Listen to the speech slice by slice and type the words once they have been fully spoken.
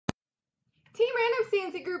Team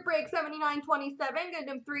Random C&C Group Break 7927. Gonna do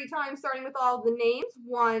them 3 times, starting with all of the names.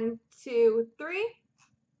 1, 2, 3.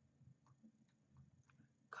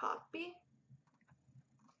 Copy.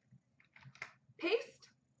 Paste.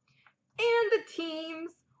 And the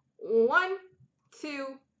teams. 1, 2,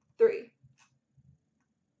 3.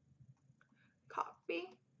 Copy.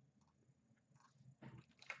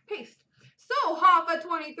 Paste. So, Hoffa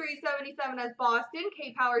 2377 as Boston,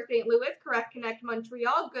 K-Power St. Louis, Correct Connect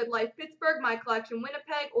Montreal, Good Life Pittsburgh, My Collection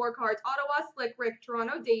Winnipeg, Or Cards Ottawa, Slick Rick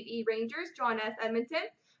Toronto, Dave E. Rangers, John S. Edmonton,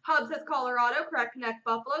 Hub says Colorado, Correct Connect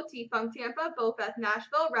Buffalo, T-Funk Tampa, Bofeth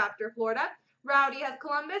Nashville, Raptor Florida, Rowdy has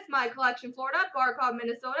Columbus, My Collection Florida, Barkov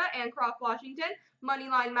Minnesota, and Croft Washington,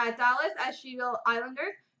 Moneyline Matt Dallas, Escheville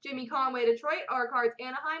Islanders, Jimmy Conway Detroit, R Cards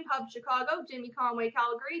Anaheim, Hub Chicago, Jimmy Conway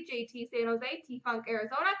Calgary, JT San Jose, T-Funk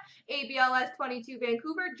Arizona, ABLS 22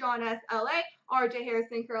 Vancouver, John S LA, RJ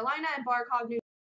Harrison Carolina, and Barkov New